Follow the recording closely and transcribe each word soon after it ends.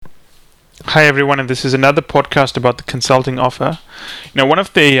Hi everyone, and this is another podcast about the consulting offer. One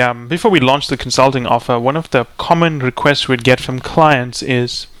of the before we launch the consulting offer, one of the common requests we'd get from clients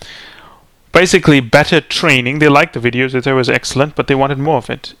is basically better training. They liked the videos; they thought it was excellent, but they wanted more of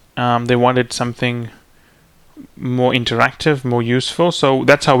it. They wanted something more interactive, more useful. So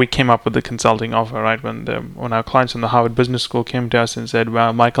that's how we came up with the consulting offer, right? When our clients from the Harvard Business School came to us and said,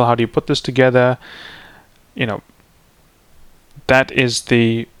 "Well, Michael, how do you put this together?" That is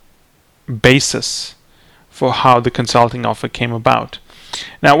the basis for how the consulting offer came about.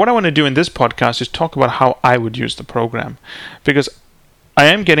 Now, what I want to do in this podcast is talk about how I would use the program, because I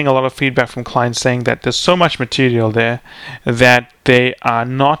am getting a lot of feedback from clients saying that there's so much material there that they are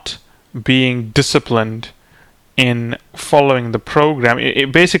not being disciplined in following the program.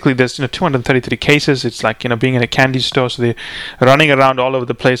 Basically, there's 233 cases. It's like being in a candy store, so they're running around all over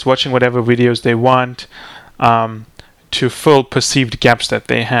the place, watching whatever videos they want to fill perceived gaps that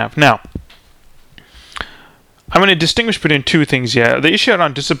they have. Now, I'm going to distinguish between two things here. The issue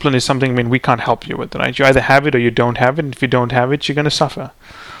around discipline is something we can't help you with, right? You either have it or you don't have it. And if you don't have it, you're going to suffer.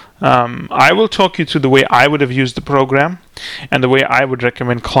 I will talk you through the way I would have used the program and the way I would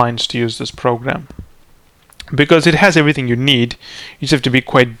recommend clients to use this program, because it has everything you need. You just have to be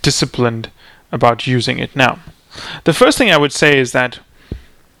quite disciplined about using it. Now, the first thing I would say is that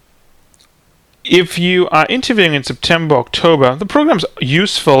if you are interviewing in September, October, the program's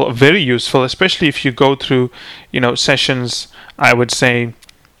useful, very useful, especially if you go through, sessions, I would say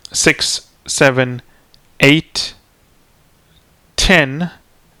 6, 7, 8, 10,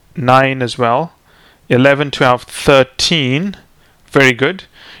 9 as well, 11, 12, 13, very good.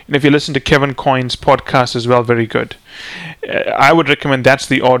 And if you listen to Kevin Coyne's podcast as well, very good. I would recommend that's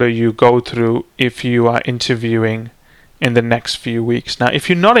the order you go through if you are interviewing in the next few weeks. Now, if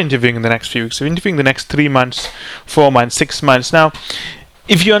you're not interviewing in the next few weeks, if you're interviewing the next 3 months, 4 months, 6 months, now,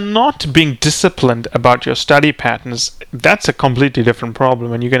 if you're not being disciplined about your study patterns, that's a completely different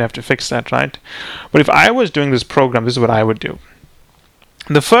problem, and you're going to have to fix that, right? But if I was doing this program, this is what I would do.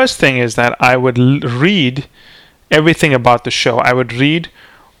 The first thing is that I would read everything about the show. I would read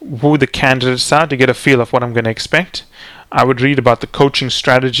who the candidates are to get a feel of what I'm going to expect. I would read about the coaching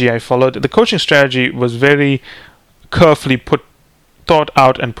strategy I followed. The coaching strategy was very carefully thought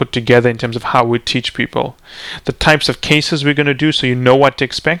out and put together in terms of how we teach people. The types of cases we're going to do so you know what to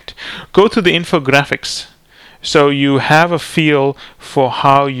expect. Go through the infographics so you have a feel for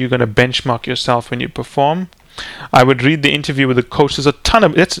how you're going to benchmark yourself when you perform. I would read the interview with the coach. There's a ton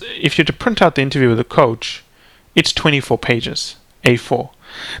of... if you're to print out the interview with the coach, it's 24 pages, A4.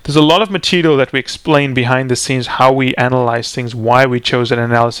 There's a lot of material that we explain behind the scenes, how we analyze things, why we chose an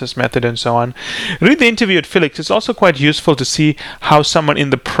analysis method, and so on. Read the interview at Felix. It's also quite useful to see how someone in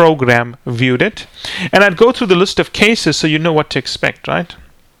the program viewed it. And I'd go through the list of cases so you know what to expect, right?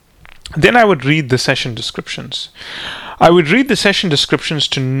 Then I would read the session descriptions. I would read the session descriptions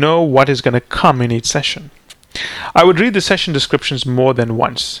to know what is going to come in each session. I would read the session descriptions more than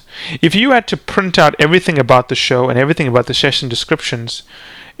once. If you had to print out everything about the show and everything about the session descriptions,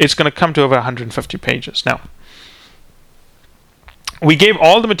 it's going to come to over 150 pages. Now, we gave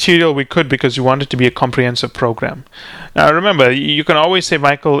all the material we could because we wanted it to be a comprehensive program. Now, remember, you can always say,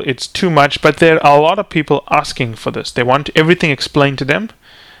 Michael, it's too much, but there are a lot of people asking for this. They want everything explained to them,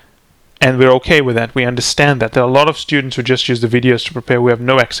 and we're okay with that. We understand that. There are a lot of students who just use the videos to prepare who have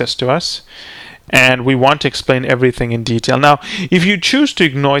no access to us, and we want to explain everything in detail. Now, if you choose to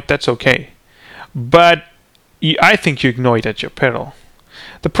ignore it, that's okay. But I think you ignore it at your peril.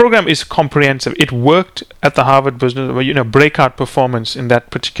 The program is comprehensive. It worked at the Harvard Business, breakout performance in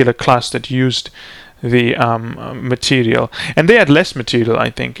that particular class that used the material. And they had less material,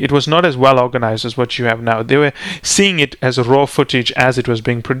 I think. It was not as well organized as what you have now. They were seeing it as raw footage as it was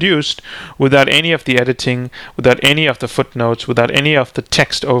being produced, without any of the editing, without any of the footnotes, without any of the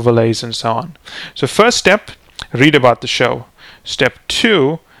text overlays, and so on. So first step, read about the show. Step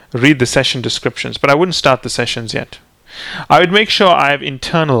 2, read the session descriptions. But I wouldn't start the sessions yet. I would make sure I've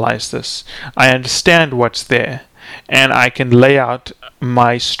internalized this. I understand what's there, and I can lay out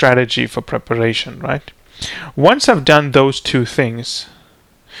my strategy for preparation, right? Once I've done those two things,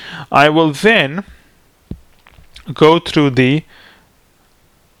 I will then go through the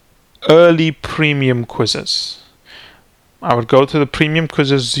early premium quizzes. I would go through the premium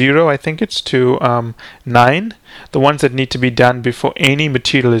quizzes 0, I think it's to 9, the ones that need to be done before any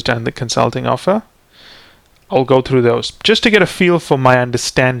material is done in the consulting offer. I'll go through those just to get a feel for my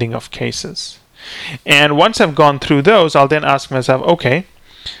understanding of cases. And once I've gone through those, I'll then ask myself, okay,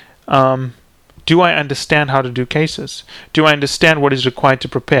 Do I understand how to do cases? Do I understand what is required to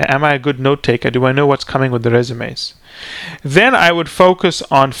prepare? Am I a good note taker? Do I know what's coming with the resumes? Then I would focus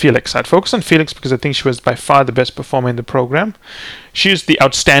on Felix. I'd focus on Felix because I think she was by far the best performer in the program. She is the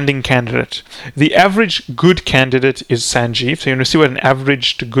outstanding candidate. The average good candidate is Sanjeev. So you want to see what an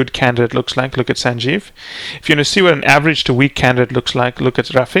average to good candidate looks like, look at Sanjeev. If you want to see what an average to weak candidate looks like, look at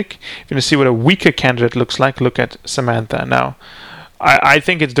Rafik. If you want to see what a weaker candidate looks like, look at Samantha. Now, I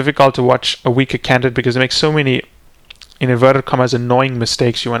think it's difficult to watch a weaker candidate because they make so many, in inverted commas, annoying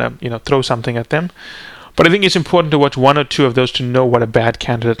mistakes. You want to, throw something at them. But I think it's important to watch one or two of those to know what a bad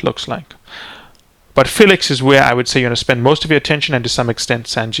candidate looks like. But Felix is where I would say you want to spend most of your attention, and to some extent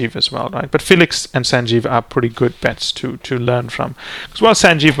Sanjeev as well, right? But Felix and Sanjeev are pretty good bets to learn from. Because while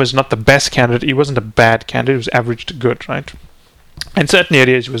Sanjeev was not the best candidate, he wasn't a bad candidate, he was average to good, right? In certain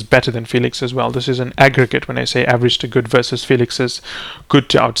areas, he was better than Felix as well. This is an aggregate when I say average to good versus Felix's good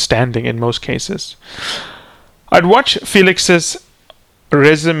to outstanding in most cases. I'd watch Felix's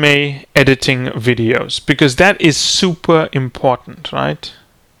resume editing videos because that is super important, right?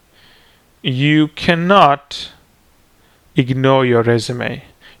 You cannot ignore your resume.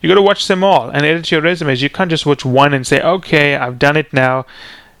 You got to watch them all and edit your resumes. You can't just watch one and say, okay, I've done it now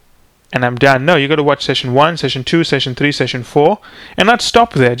and I'm done. No, you got to watch session 1, session 2, session 3, session 4, and not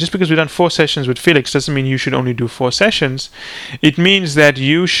stop there. Just because we've done 4 sessions with Felix doesn't mean you should only do 4 sessions. It means that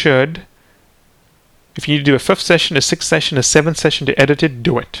you should, if you need to do a 5th session, a 6th session, a 7th session to edit it,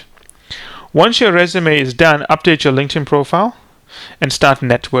 do it. Once your resume is done, update your LinkedIn profile and start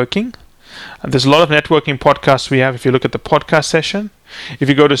networking. There's a lot of networking podcasts we have if you look at the podcast session. If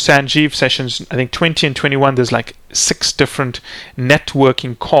you go to Sanjeev sessions, I think 20 and 21, there's like 6 different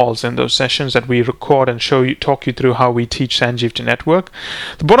networking calls in those sessions that we record and talk you through how we teach Sanjeev to network.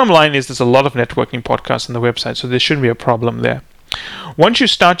 The bottom line is there's a lot of networking podcasts on the website, so there shouldn't be a problem there. Once you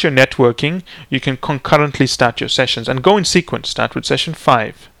start your networking, you can concurrently start your sessions and go in sequence. Start with session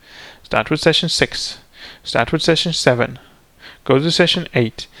 5, start with session 6, start with session 7, go to session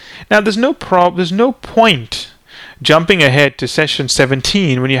 8. Now, there's no point jumping ahead to session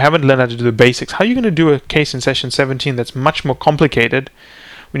 17 when you haven't learned how to do the basics. How are you going to do a case in session 17 that's much more complicated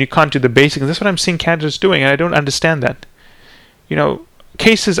when you can't do the basics? And that's what I'm seeing candidates doing, and I don't understand that.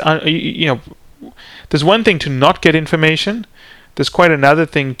 Cases are, there's one thing to not get information. There's quite another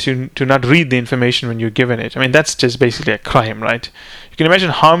thing to not read the information when you're given it. I mean, that's just basically a crime, right? You can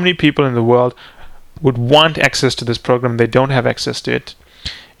imagine how many people in the world would want access to this program. They don't have access to it.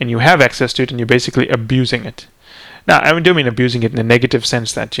 And you have access to it, and you're basically abusing it. Now, I don't mean abusing it in a negative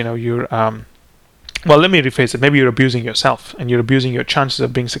sense that, you're... well, let me rephrase it. Maybe you're abusing yourself, and you're abusing your chances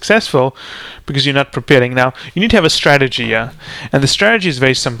of being successful because you're not preparing. Now, you need to have a strategy, yeah? And the strategy is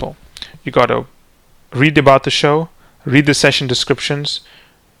very simple. You got to read about the show, read the session descriptions,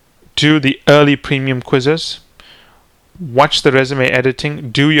 do the early premium quizzes, watch the resume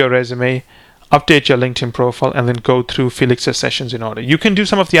editing, do your resume, update your LinkedIn profile, and then go through Felix's sessions in order. You can do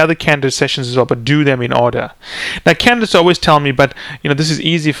some of the other candidate sessions as well, but do them in order. Now, candidates always tell me, but this is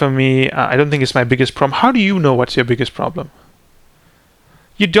easy for me. I don't think it's my biggest problem. How do you know what's your biggest problem?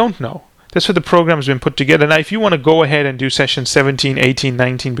 You don't know. That's what the program's been put together. Now, if you want to go ahead and do session 17, 18,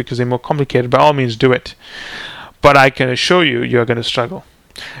 19 because they're more complicated, by all means do it. But I can assure you, you're going to struggle.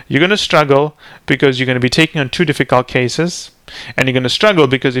 You're going to struggle because you're going to be taking on 2 difficult cases. And you're going to struggle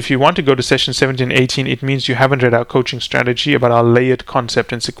because if you want to go to session 17, 18, it means you haven't read our coaching strategy about our layered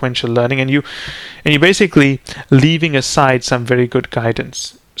concept and sequential learning, and you're basically leaving aside some very good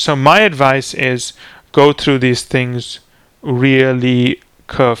guidance. So my advice is go through these things really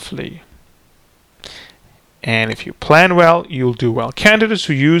carefully. And if you plan well, you'll do well. Candidates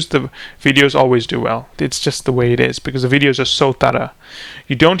who use the videos always do well. It's just the way it is because the videos are so thorough.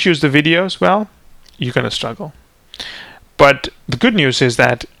 You don't use the videos, well, you're going to struggle. But the good news is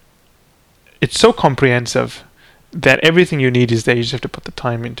that it's so comprehensive that everything you need is there. You just have to put the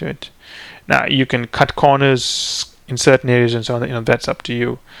time into it. Now, you can cut corners in certain areas and so on. That's up to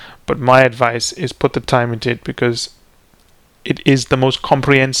you. But my advice is put the time into it because it is the most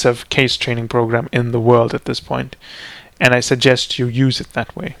comprehensive case training program in the world at this point. And I suggest you use it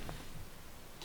that way.